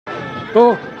তো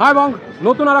হাই বং,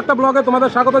 নতুন আর একটা ব্লগে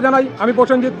তোমাদের স্বাগত জানাই। আমি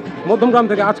প্রসেনজিৎ, মধ্যমগ্রাম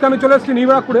থেকে। আজকে আমি চলে এসেছি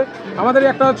নিউইয়র্কে। আমাদের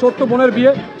একটা ছোট্ট বোনের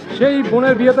বিয়ে, সেই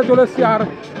বোনের বিয়েতে চলে এসেছি। আর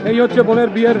এই হচ্ছে বোনের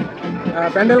বিয়ের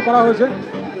প্যান্ডেল করা হয়েছে।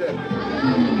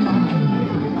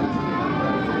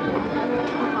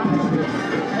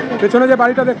 পেছনে যে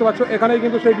বাড়িটা দেখতে পাচ্ছ, এখানেই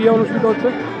কিন্তু সেই বিয়ে অনুষ্ঠিত হচ্ছে।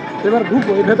 এবার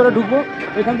ঢুকবো, এই ভেতরে ঢুকবো।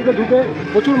 এখান থেকে ঢুকে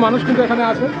প্রচুর মানুষ কিন্তু এখানে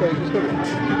আছে।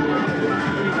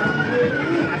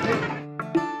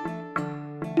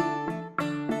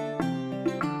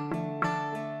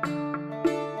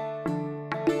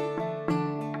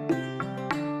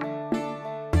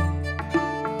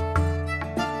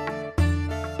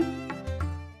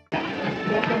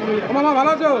 মামা ভালো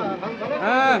আছো?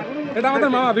 হ্যাঁ, এটা আমাদের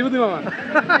মামা, বিভূতি মামা।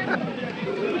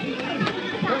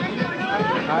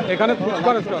 আর এখানে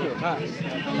ফুচকার স্টল। হ্যাঁ,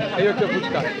 এই হচ্ছে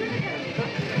ফুচকা।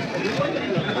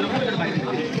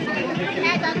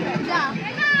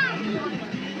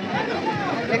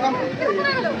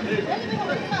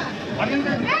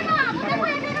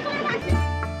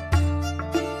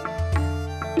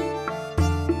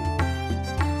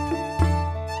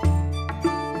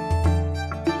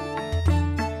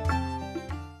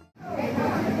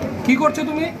 কি করছো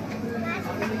তুমি?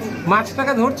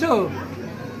 মাছটাকে ধরছো?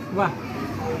 বাহ।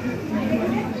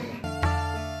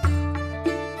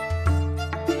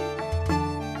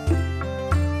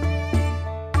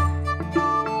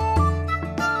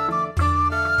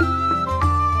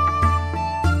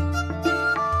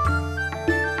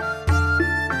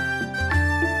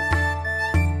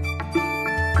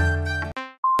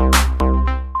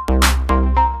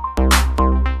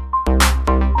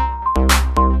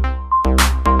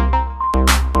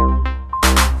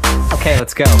 Okay,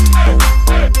 let's go.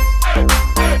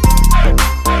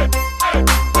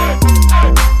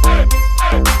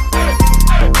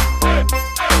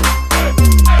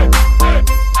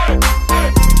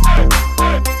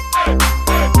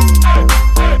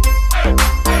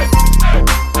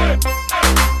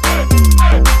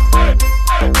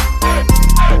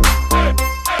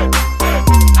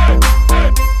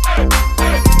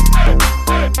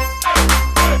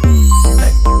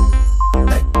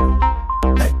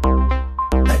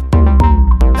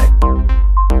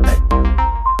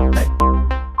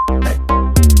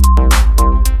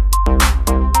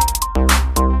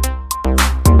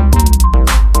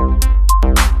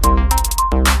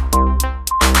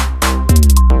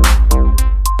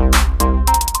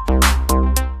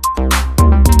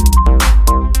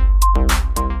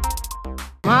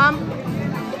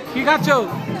 কি খাচ্ছ?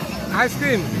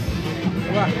 আইসক্রিম?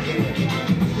 বাহ।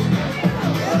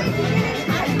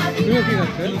 তুমি কি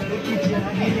খাচ্ছ?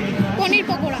 পনির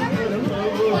পকোড়া।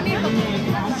 পনির পকোড়া।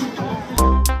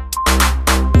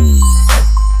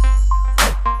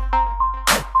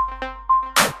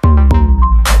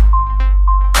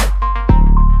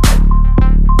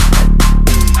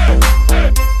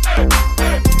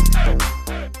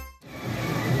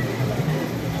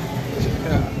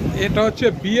 এটা হচ্ছে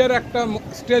বিয়ের একটা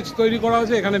স্টেজ তৈরি করা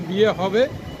হয়েছে। এখানে বিয়ে হবে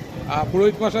আর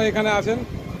পুরোহিত মশাই এখানে আছেন।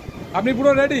 আপনি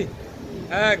পুরো রেডি?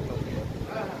 একদম।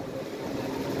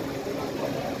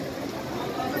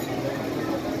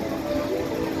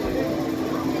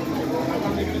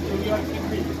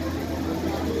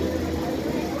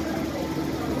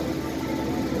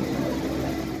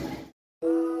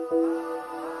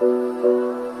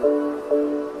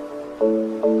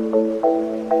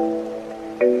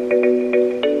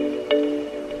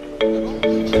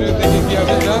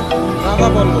 রাধা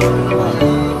বলল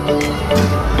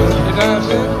এটা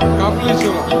আছে কাবলি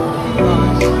ছোলা।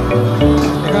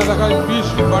 এখানে দেখা যায় ফিশ,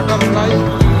 বাটারফ্লাই,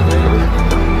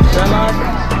 স্যালাড।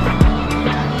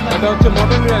 এটা হচ্ছে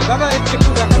মটন বিরিয়ানি। দাদা একটু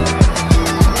দেখান।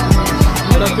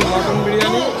 এটা হচ্ছে মটন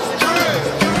বিরিয়ানি।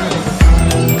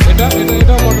 এটাও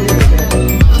মটন বিরিয়ানি।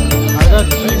 আর এটা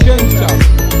চিকেন চাপ।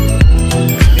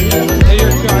 এই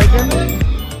হচ্ছে আইটেম।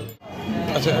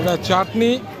 আচ্ছা, এটা চাটনি,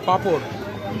 পাঁপড়।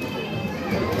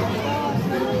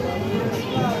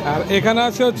 আর এখানে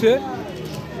আছে হচ্ছে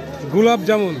গোলাপ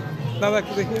জামুন। দাদা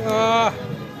একটু দেখি।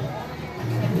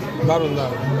 দারুণ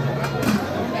দারুণ।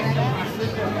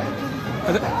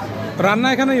 আচ্ছা, রান্না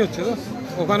এখানেই হচ্ছে তো?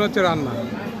 ওখানে হচ্ছে রান্না।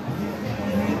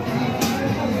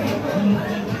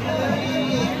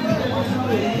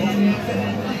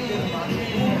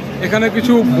 এখানে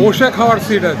কিছু বসে খাওয়ার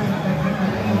সিট আছে।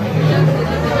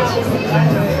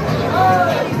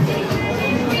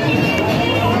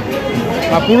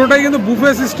 আর পুরোটাই কিন্তু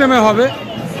বুফে সিস্টেমে হবে।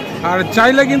 আর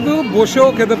চাইলে কিন্তু বসেও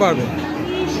খেতে পারবে।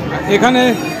 এখানে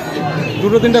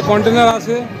দুটো তিনটে কন্টেনার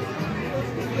আছে।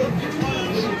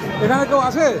 এখানে কেউ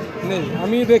আছে? নেই,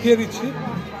 আমি দেখিয়ে দিচ্ছি।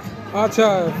 আচ্ছা,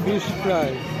 ফিশ ফ্রাই।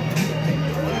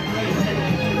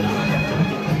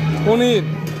 পনির,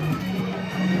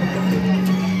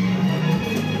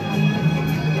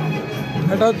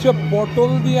 এটা হচ্ছে পটল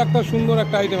দিয়ে একটা সুন্দর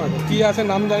একটা আইটেম আছে, কি আছে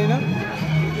নাম জানি না।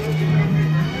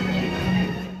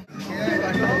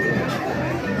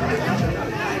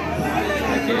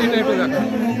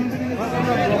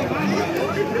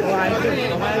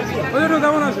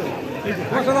 কেমন আছে?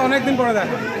 তোমার সাথে অনেকদিন পরে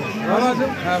দেখা। ভালো আছে?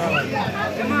 হ্যাঁ ভালো আছে।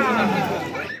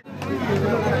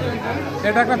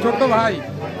 এটা একটা ছোট্ট ভাই,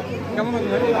 কেমন আছে?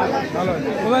 ভালো আছে।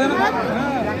 কোথায় জানো? হ্যাঁ,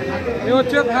 এ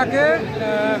হচ্ছে থাকে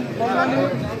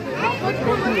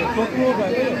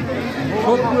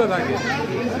সোদপুরে থাকে,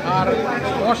 আর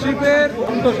অশিপের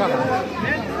অন্তঃশালা।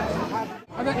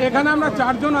 আচ্ছা, এখানে আমরা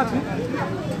 4 জন আছি,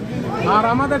 আর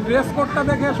আমাদের ড্রেস কোডটা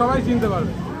দেখে সবাই চিনতে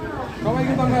পারবে। সবাই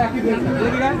কিন্তু আমরা একই ড্রেস।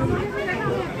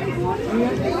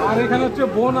 আর এখানে হচ্ছে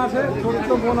বোন আছে, ছোট্ট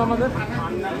বোন আমাদের,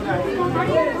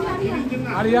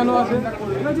 আরিয়ানও আছে।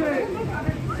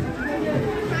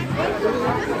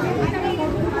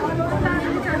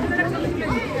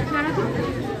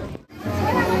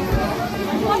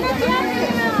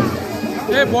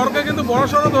 এই বরকে কিন্তু বড়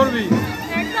সড়ো ধরবি।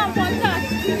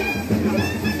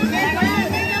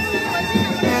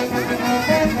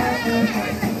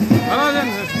 ভালো আছেন?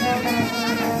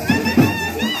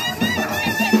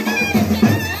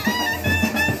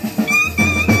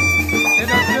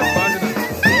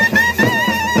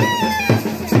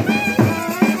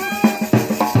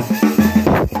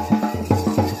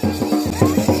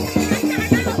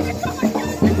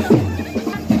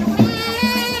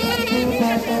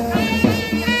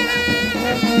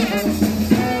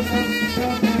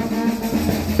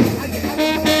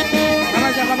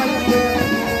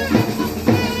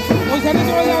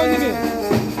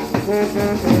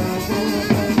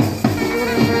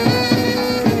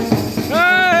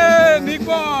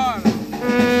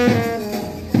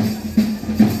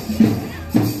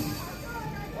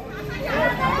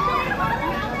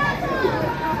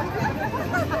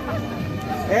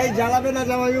 এই জ্বালাবে না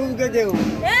জামাই বাবুকে কেউ।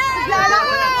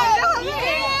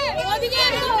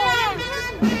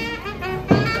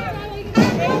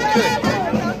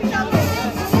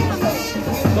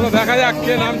 চলো দেখা যাক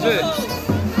কে নামছে।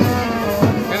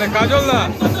 কাজল দা,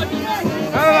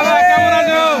 দাদা কেমন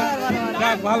আছো?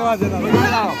 যাক, ভালো আছে দাদা।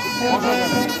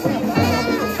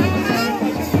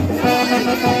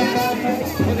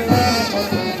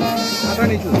 মাথা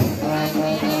নিচু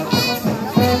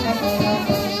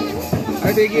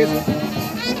এগিয়ে।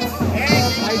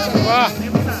 বাহ,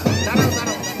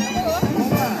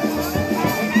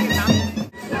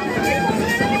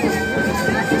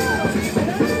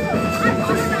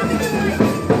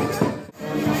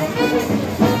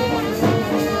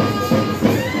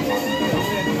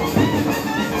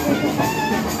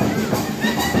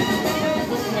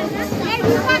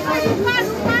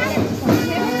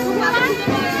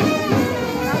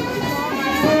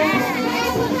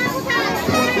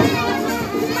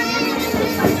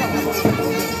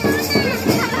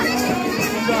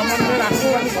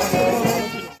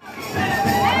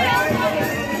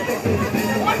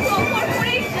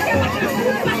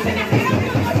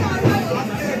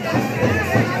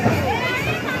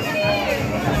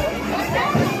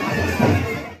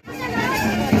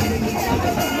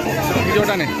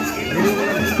 ভিডিওটা নে।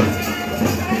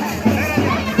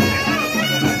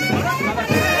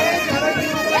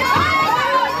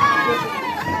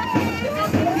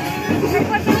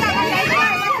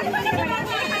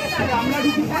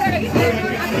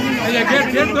 গেট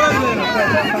গেট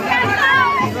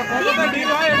কতটা ডিল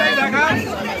হয় এটাই দেখা।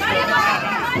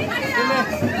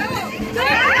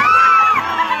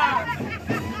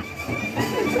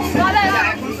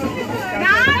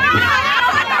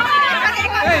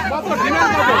 কত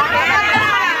ডিমান্ড কত?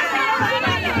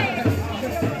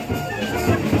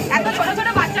 এত ছোট ছোট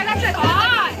বাচ্চা কাছে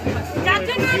হয়, যার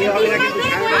জন্য আমি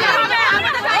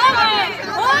আমাদের দায়িত্ব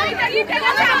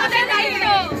আমাদের।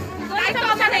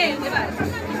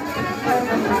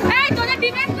 এই তোদের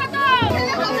ডিমান্ড কত?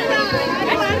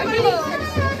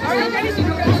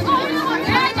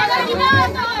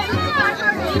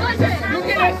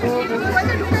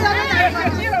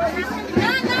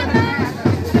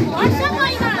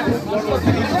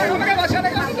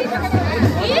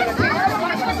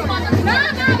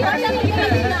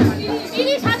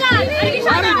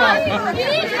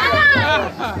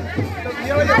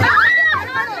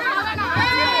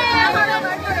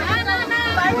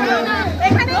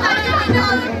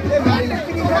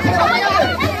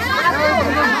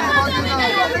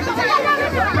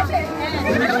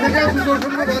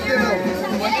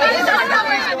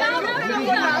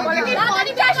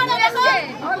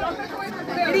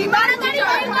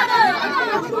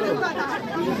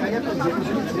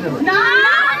 না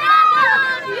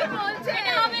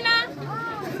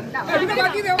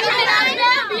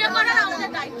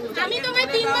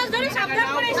মাস ধরে সাবধান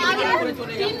করে এসেছি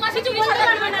 3 মাস কিছু বলতে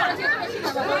পারবে না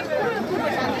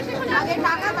আগে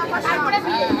টাকা তারপরে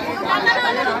বিয়ে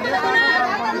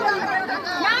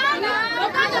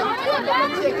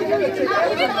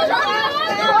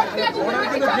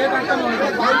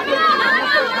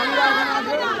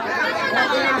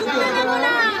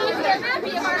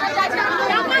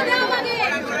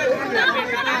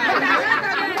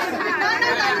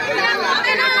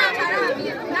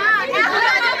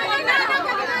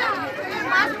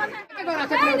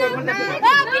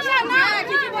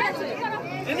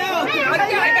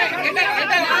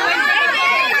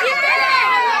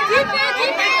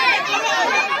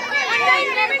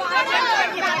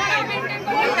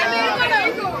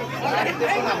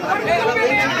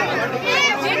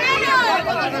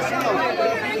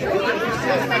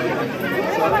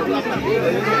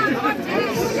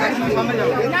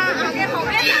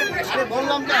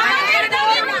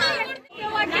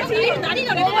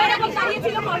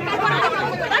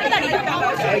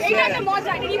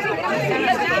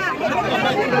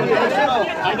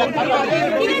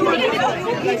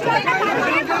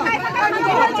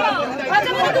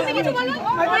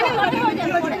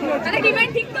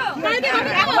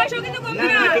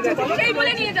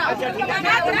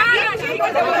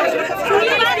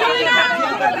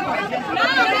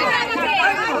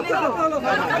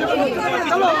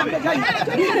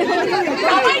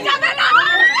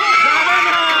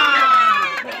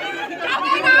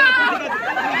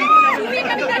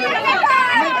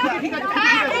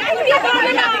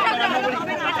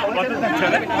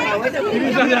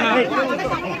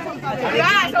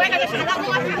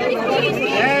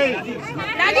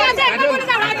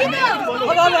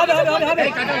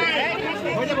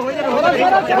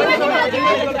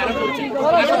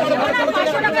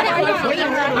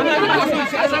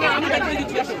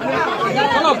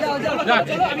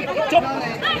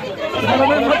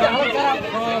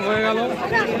হয়ে গেল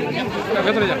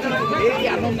ভেতরে যা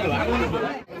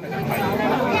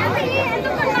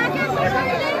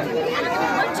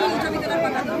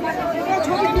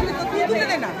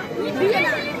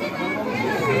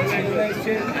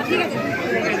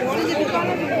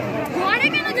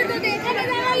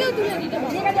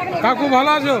কাকু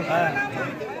ভালো আছো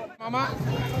মামা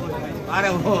আরে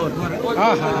ও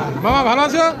হ্যাঁ হ্যাঁ মামা ভালো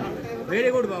আছো ভেরি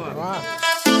গুড বাবা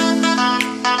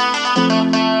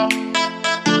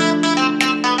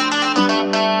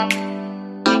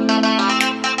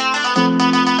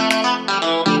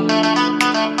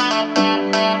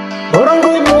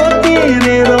রঙ্গবতী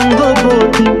রে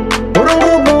রঙ্গবতী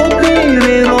রঙ্গবতী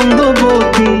রে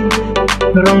রঙ্গবতী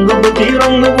রঙ্গবতী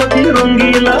রঙ্গবতী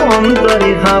রঙ্গিলা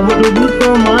অন্তরে ভাবরু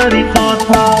তোমারি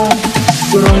কথা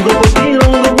রঙ্গবতী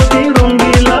রঙ্গবতী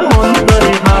রঙ্গিলা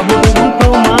অন্তরে ভাবরু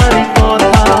তোমারি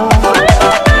কথা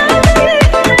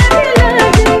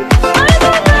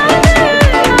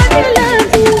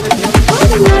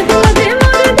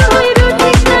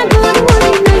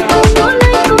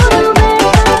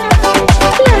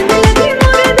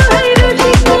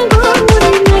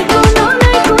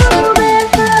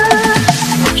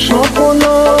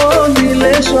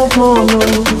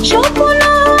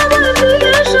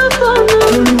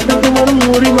তোমার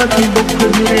মরি মাটি দুঃখ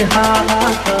জুড়ে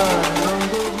হাহাকার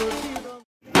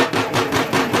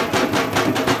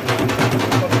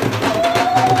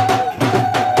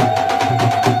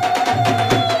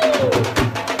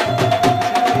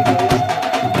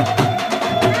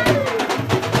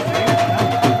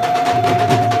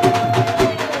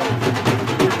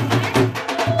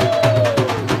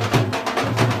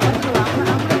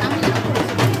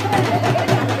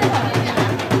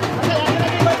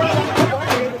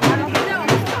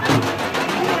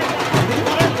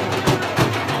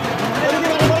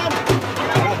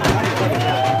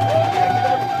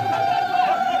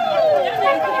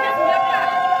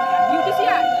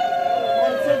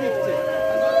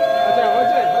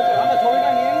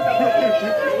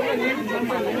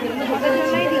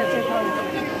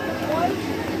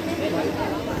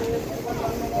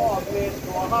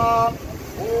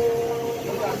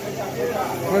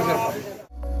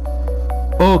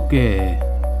Okay,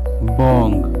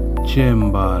 Bong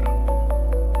Chamber.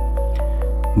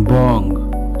 Bong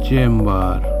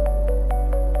Chamber.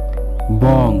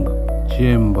 Bong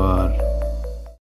Chamber.